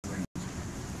order of rings.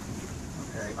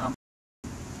 Okay.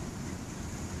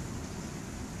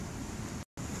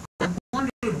 I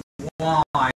wondered why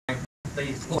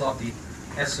they thought the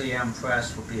SCM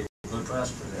press would be a good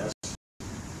press for this.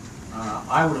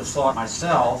 I would have thought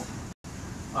myself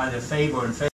either Faber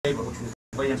and Faber, which was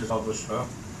Williams' publisher,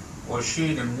 or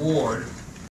Sheed and Ward,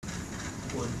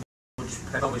 which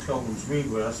had published Pilgrim's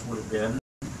Regress, would have been.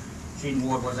 Sheed and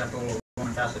Ward was, after all, a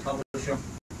Roman Catholic publisher,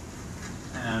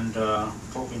 and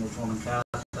Tolkien was Roman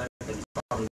Catholic, and he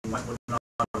probably would not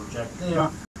object there.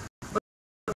 But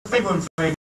Faber and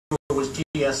Faber was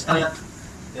T.S. Eliot,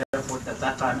 therefore at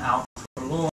that time out for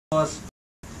laws,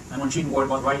 and when Sheed and Ward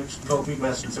was right to Pilgrim's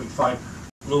Regress in 1975,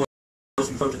 Lewis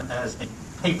referred to them as a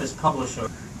papist publisher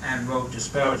and wrote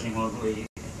disparagingly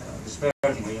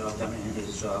of them in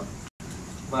his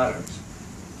letters.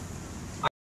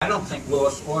 I don't think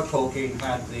Lewis or Tolkien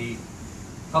had the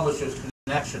publisher's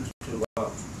connections to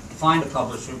find a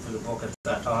publisher for the book at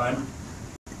that time.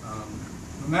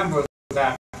 Remember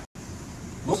that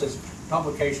Lewis's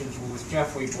publications were with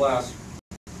Geoffrey Bless,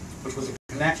 which was a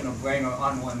connection of Rayner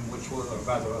Unwin, which was, or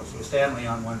rather, Stanley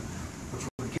Unwin, which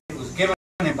was given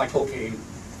him by Tolkien,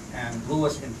 and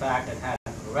Lewis, in fact, had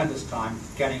a horrendous time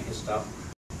getting his stuff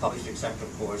published, except,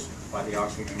 of course, by the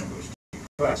Oxford University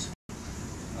Press.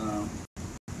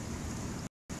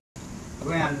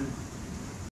 Wrenn,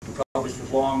 who published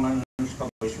with Longman,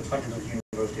 published with Huntington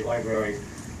University Library,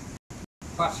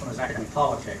 perhaps from his academic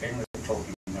politicking, as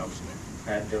Tolkien knows,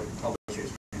 had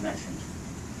publishers' connections.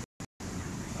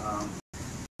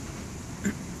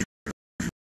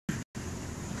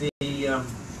 The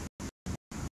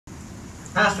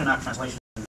Pasternak translation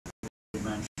we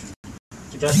mentioned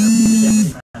suggests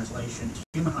that the translation is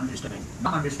human understanding,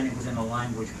 not understanding within a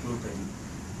language grouping,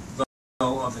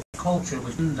 though of the culture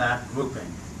within that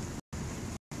grouping.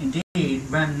 Indeed,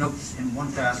 Wrenn notes in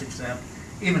one passage that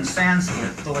even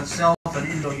Sanskrit, though itself an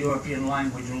Indo-European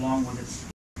language along with its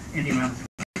Indian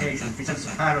ramifications, presents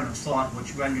a pattern of thought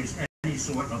which renders any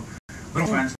sort of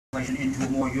literal translation into a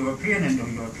more European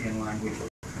Indo-European language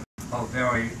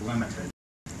very limited.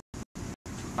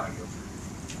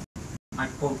 I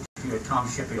quote here Tom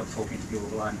Shippey of Tolkien's view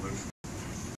of language.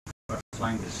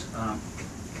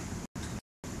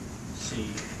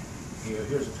 See here.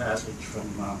 Here's a passage from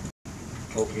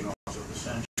Tolkien, also of the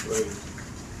century.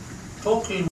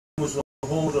 Tolkien was the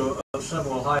holder of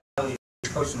several highly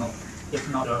personal, if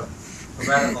not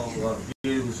radical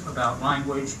views about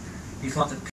language. He thought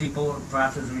that people,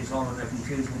 perhaps as a result of their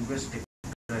confused linguistic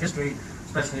history,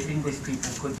 especially English people,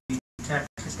 could detect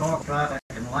historical dialect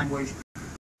and language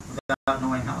without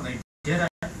knowing how they did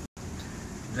it.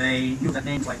 They knew that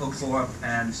names like Oakthorpe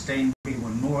and Stainby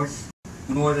were Norse,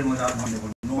 Northern without knowing they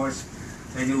were Norse.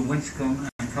 They knew Winchcombe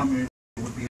and Cumry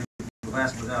would be the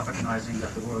West without recognizing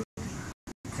that the word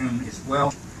Crum is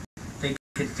Welsh. They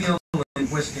could feel the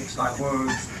linguistics like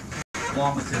words,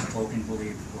 along with this Tolkien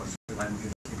believed, of course, the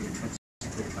languages to be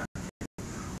intrinsically attractive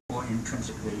or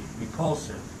intrinsically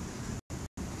repulsive.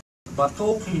 But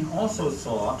Tolkien also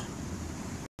thought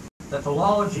that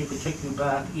philology could take you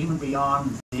back even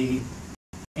beyond the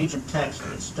ancient texts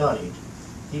that it studied.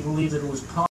 He believed that it was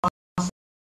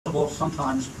possible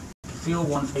sometimes to feel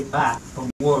one's way back from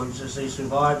words as they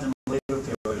survived in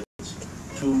later periods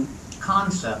to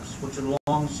concepts which had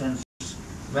long since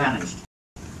vanished,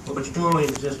 but which surely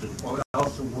existed, or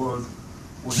else the word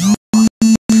would not.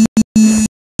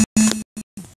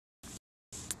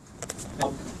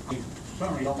 Well, I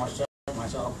certainly don't want to set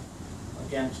myself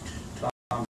against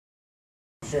Tom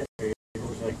Shipper,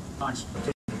 who's a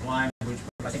constitutive language,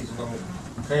 but I think it's a little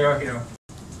unfair here,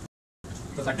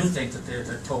 because I do think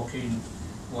that Tolkien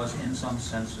was in some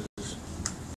senses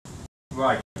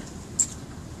right.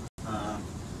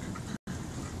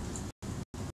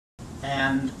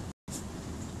 And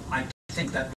I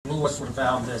think that Lewis would have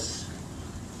found this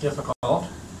difficult.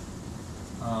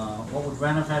 What would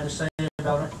Wrenn have had to say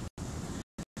about it?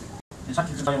 In such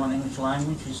a study on English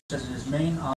language, he says his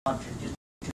main object is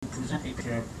to present a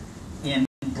picture in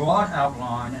broad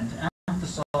outline and to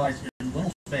emphasize in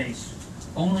little space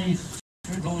only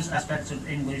through those aspects of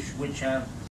English which have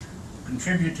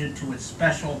contributed to its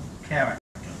special character.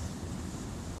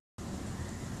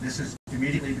 This is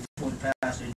immediately before the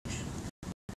passage.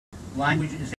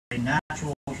 Language is a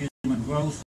natural human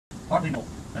growth, partly mental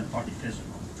and partly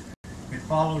physical. It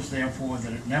follows, therefore,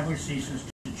 that it never ceases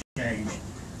to change,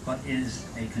 but is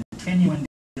a continuing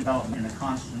development in a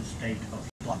constant state of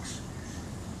flux.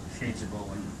 Shades of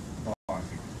Owen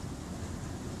Barfield.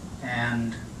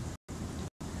 And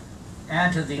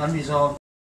add to the unresolved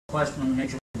question of the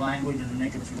nature of language and the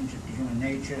nature of human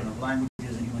nature and of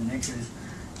languages and human natures,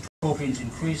 Tolkien's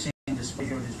increasing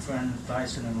displeasure with his friends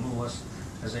Dyson and Lewis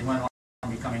as they went on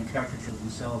becoming caricatures of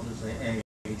themselves as they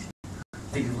aged. I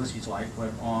think Ulysses' life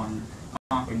went on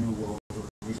conquering new worlds or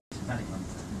reinventing them,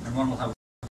 and one will have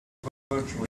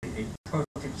virtually a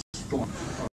perfect storm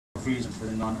of reasons for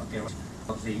the non-appearance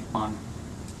of the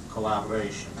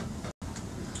collaboration.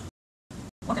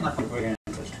 One thing I find of great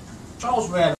interest, Charles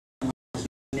Wrenn was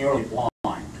nearly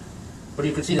blind, but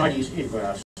he could see the Chinese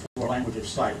ideographs for language of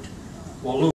sight,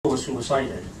 while Lewis, who was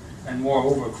sighted, and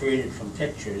moreover created from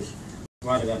pictures,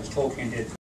 rather than as Tolkien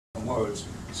did from words,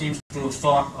 seems to have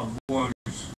thought of words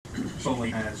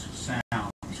solely as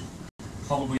sounds.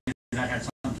 Probably that had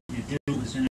something to do with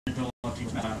his inability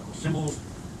with mathematical symbols.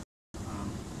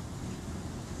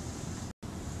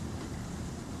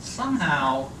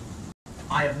 Somehow,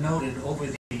 I have noted over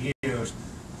the years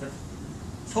that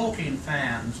Tolkien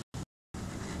fans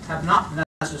have not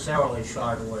necessarily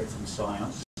shied away from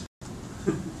science.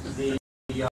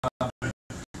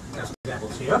 As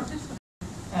examples here.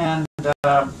 And it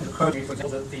occurred to me, for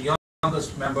example, that the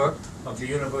youngest member of the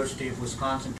University of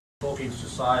Wisconsin Tolkien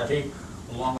Society,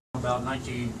 along about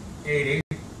 1980,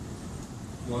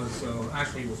 was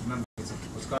actually was a member of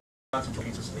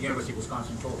the University of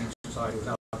Wisconsin Tolkien Society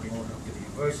without being old enough to the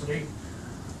university.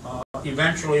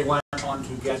 Eventually went on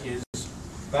to get his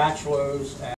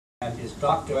bachelor's and his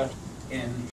doctorate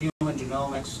in human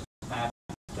genomics at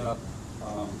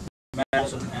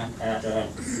Madison and at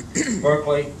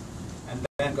Berkeley, and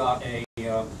then got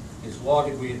his law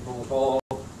degree at Bolt Hall,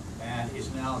 and is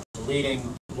now the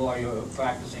leading lawyer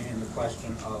practicing in the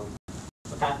question of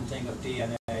the patenting of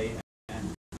DNA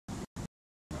and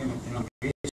human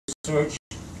research.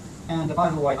 And by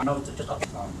the way, I note that just up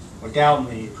or down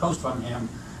the coast from him,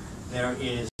 there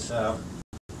is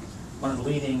one of the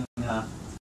leading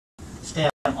STEM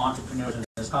entrepreneurs in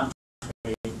this country,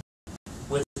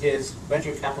 with his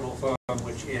venture capital firm,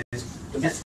 which is the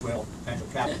Smithville Venture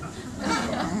Capital.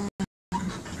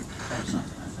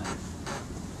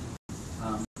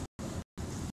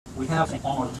 We have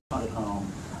almost done at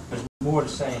home. There's more to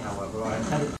say, however. I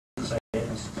intended to say it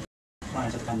in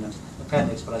Science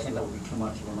Appendix, but I think that would be too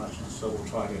much of a muchness, so we'll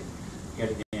try to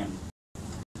get it in.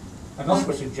 I've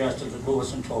also suggested that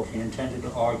Lewis and Tolkien intended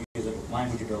to argue that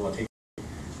language ability,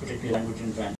 particularly language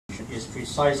invention, is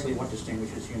precisely what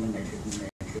distinguishes human nature from the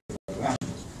nature of other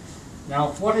animals. Now,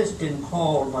 what has been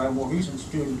called by a more recent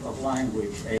student of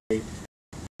language a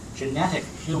genetic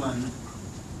human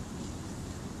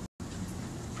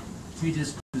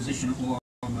predisposition or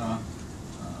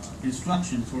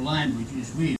instruction for language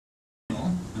is real,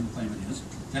 and the claim it is,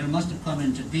 then it must have come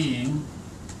into being,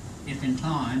 if in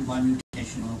time, by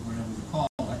mutation or whatever we call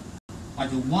it,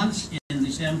 either once in the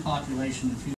stem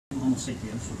population of Homo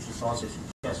sapiens, which the sources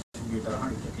suggest to be about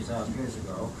 150,000 years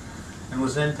ago, and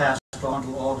was then passed on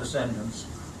to all descendants,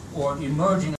 or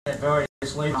emerging at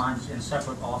various later times in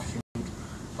separate offshoot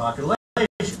populations.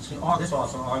 This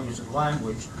also argues that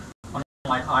language,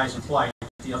 unlike eyes and flight,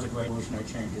 the other great evolutionary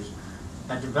changes,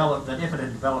 had developed, that if it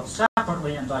had developed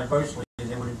separately and diversely,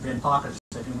 there would have been pockets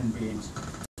of human beings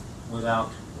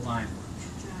without language.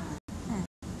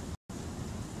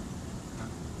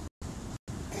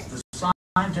 The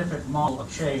scientific model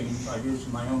of change I've used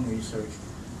in my own research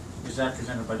is that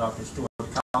presented by Dr. Stuart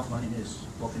Kaufman in his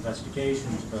book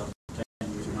Investigations about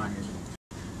 10 years or 9 years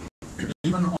ago.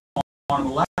 Even on a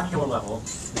molecular level,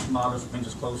 this model brings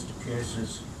us close to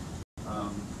Peirce's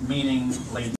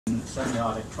meaning-laden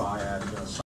semiotic triad,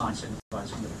 sign signifies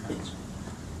significance.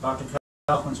 Dr.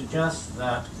 Kaufman suggests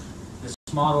that this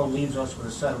model leaves us with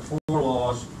a set of 4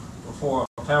 laws for 4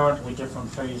 apparently different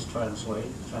phase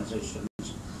transitions,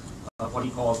 what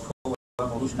he calls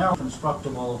co-evolutionary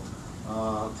constructible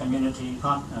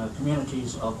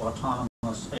communities of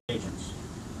autonomous agents.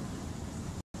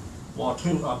 Law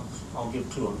 2, I'll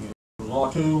give 2 of you. Law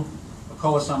 2, a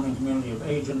co-assembling community of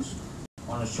agents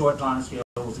on a short time scale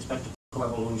with respect to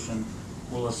coevolution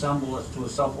will assemble us to a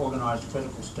self-organized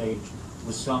critical stage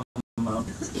with some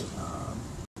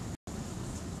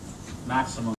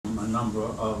maximum number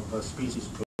of species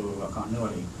per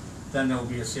continuity. Then there will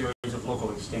be a series of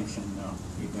local extinction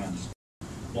events.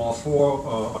 Law 4,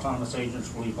 autonomous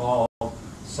agents will evolve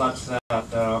such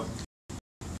that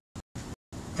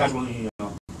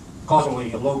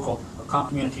causally local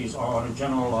communities are on a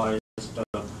generalized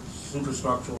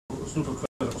superstructural, supercritical,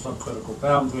 subcritical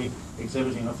boundary,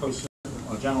 exhibiting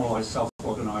a generalized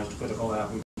self-organized critical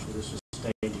average with a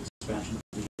sustained expansion of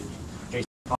the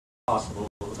adjacent possible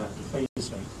effective phase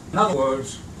state. In other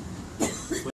words,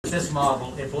 with this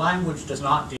model, if language does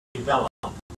not develop,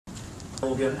 there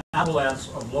will be an avalanche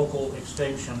of local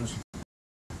extinctions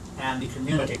and the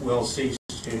community will cease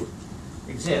to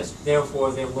exist.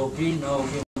 Therefore, there will be no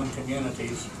human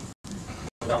communities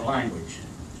without language.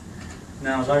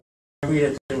 Now, as I read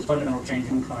it, there was fundamental change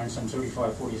in kind some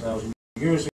 40,000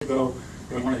 years ago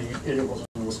during one of the intervals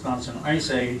in the Wisconsin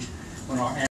Ice Age when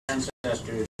our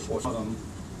ancestors, or some of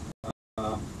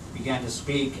them, began to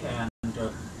speak and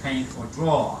paint or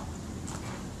draw.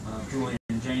 Julian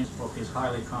James' book is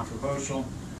highly controversial,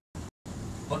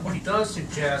 but what he does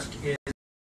suggest is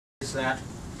that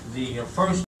the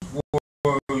first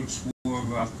words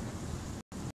were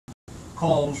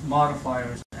calls,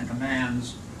 modifiers, and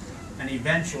commands, and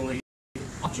eventually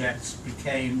objects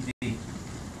became the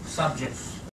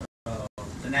subjects,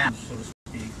 the nouns, so to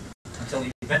speak, until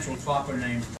the eventual proper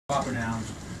names, proper nouns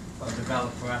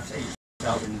developed perhaps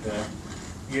 8,000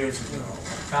 years ago,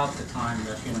 about the time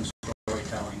that human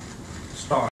storytelling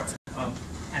started.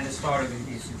 And it started,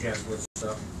 he suggests, with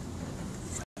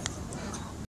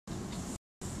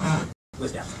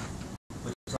death.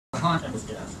 With the hunt and with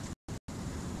death.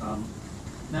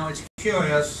 Now it's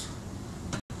curious,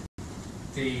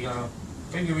 the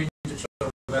figurines that show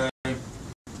the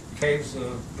caves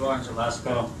of drawings of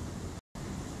Lascaux,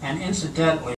 and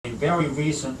incidentally, very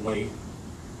recently,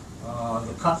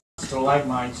 the cut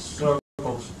stalagmite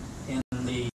circles in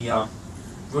the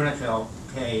Wrenn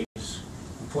caves,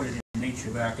 reported in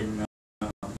Nature back in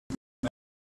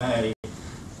May,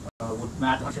 would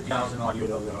match 150,000 odd years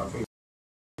of our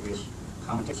previous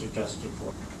commentary suggested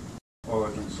for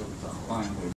origins of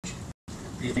language.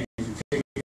 These things and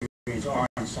figures are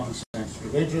in some sense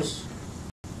religious.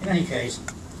 In any case,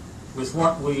 with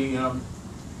what we know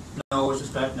or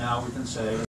suspect now, we can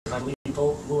say, I believe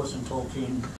Lewis and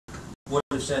Tolkien would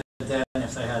have said then,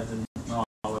 if they had the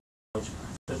knowledge,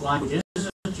 that language is a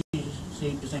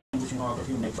distinguishing mark of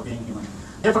human nature, being human.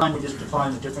 Different languages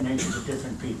define the different natures of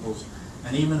different peoples,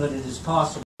 and even that it is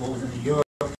possible within the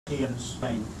European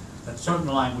Spain that certain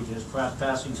languages, perhaps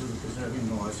passing through the preserving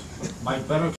north, might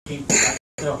better keep at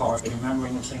their heart the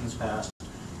remembering of things past,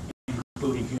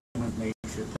 including human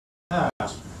nature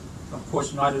past. Of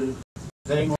course, neither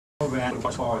they nor Wrenn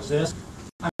as far as this.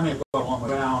 I may have gone along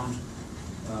around.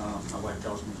 My wife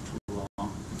tells me it's too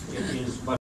long. It is,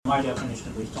 but my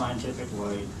definition, at least scientific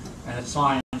way, and that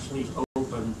science leaves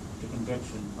open to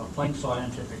conviction of plain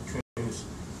scientific truths,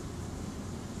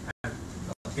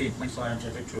 being plain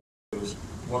scientific truths,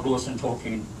 what Lewis and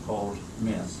Tolkien called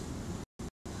myth.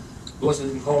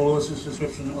 Lewis's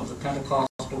description of the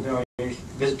Pentecostal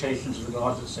visitations of the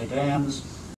gods at St. Anne's,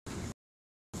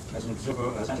 as an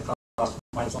observer, as Pentecost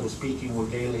might have thought was speaking, were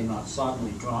daily, not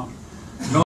suddenly drunk.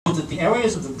 Note that the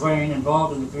areas of the brain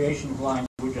involved in the creation of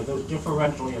language are those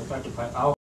differentially affected by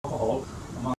alcohol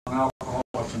among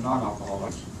alcoholics and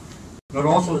non-alcoholics. Note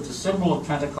also that the symbol of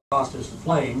Pentecost is the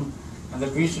flame, and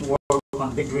that recent work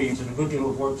on big dreams and a good deal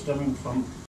of work stemming from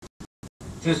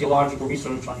physiological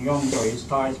research on young boys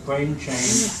ties brain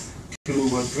chain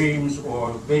to dreams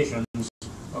or visions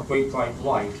of great bright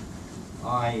light.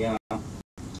 I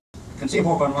can see a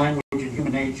book on language and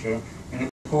human nature in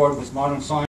accord with modern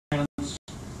science,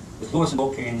 with Lewis and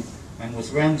Tolkien, and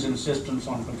with Wrenn's insistence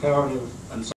on comparative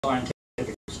and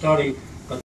scientific study,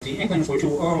 but the Inklings were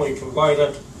too early to write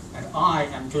it, and I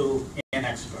am too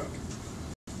inexpert.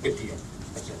 Good deal.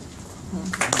 That's it. Do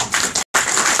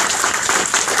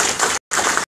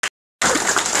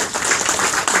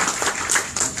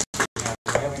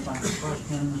I have any time for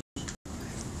questions?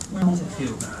 Well, a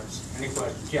few. Any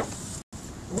questions? Yeah.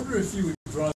 I wonder if you would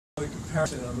draw the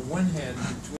comparison on the one hand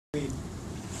between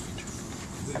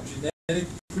the genetic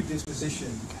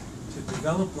predisposition to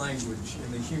develop language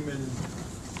in the human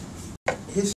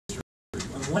history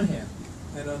on the one hand,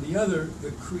 and on the other,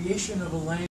 the creation of a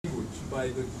language by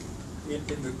in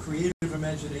the creative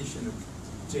imagination of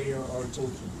J.R.R.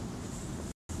 Tolkien.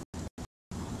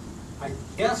 I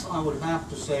guess I would have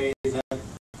to say that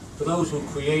for those who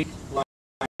create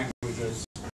languages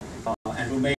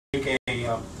and who make a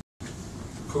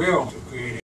career out of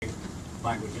creating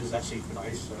languages, that's secret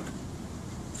ice,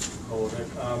 called it.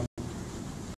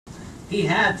 He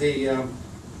had the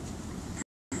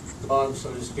bug,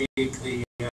 so to speak, the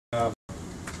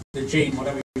gene,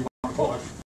 whatever you want to call it,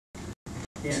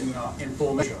 in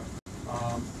full measure.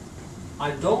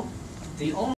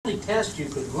 The only test you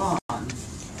could run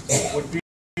would be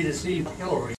to see what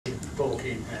Hillary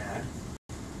Tolkien had.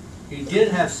 He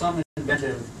did have some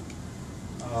inventive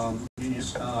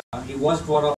genius. He was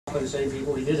brought up by the same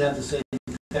people. He did have the same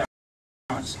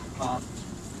parents.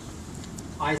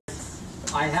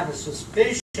 I have a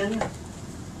suspicion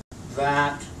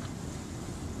that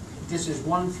this is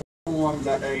one form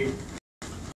that an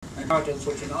inheritance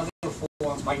which in other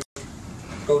forms might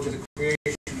go to the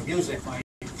creation of music might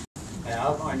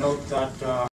have. I note that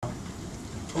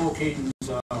Tolkien's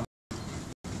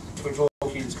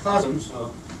cousins,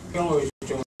 Hillary's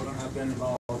children, have been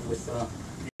involved with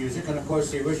music, and of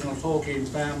course the original Tolkien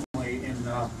family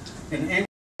in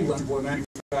England were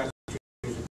manufacturers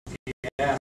of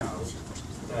pianos.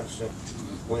 That's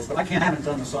but I haven't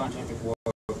done the scientific work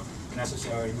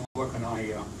necessary, nor can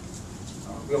I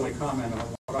really comment on it.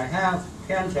 What I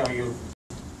can tell you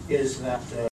is that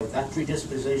that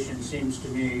predisposition seems to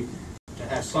me to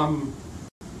have some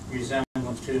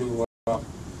resemblance to,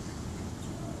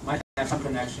 might have some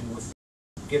connection with,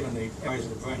 given the areas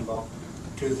of the brain involved,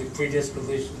 to the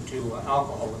predisposition to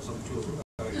alcoholism, to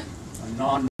a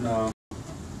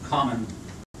non-common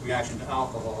reaction to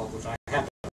alcohol, which I have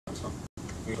done some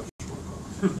research work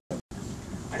on.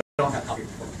 I don't have copies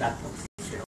of that book for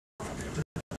sale.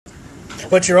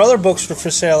 But your other books are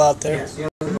for sale out there. Yes, the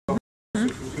other books are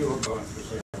for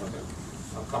sale.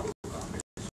 A couple of copies.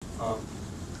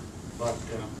 But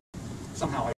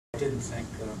somehow I didn't think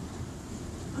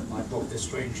my book, This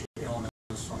Strange Illness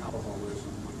on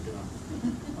Alcoholism, would,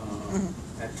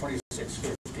 at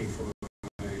 2650 for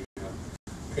a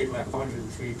paper at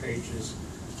 103 pages,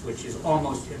 which is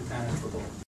almost impenetrable,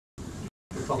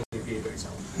 would probably be a great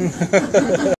seller.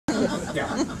 Yeah.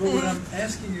 But what I'm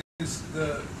asking you is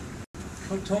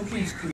Tolkien's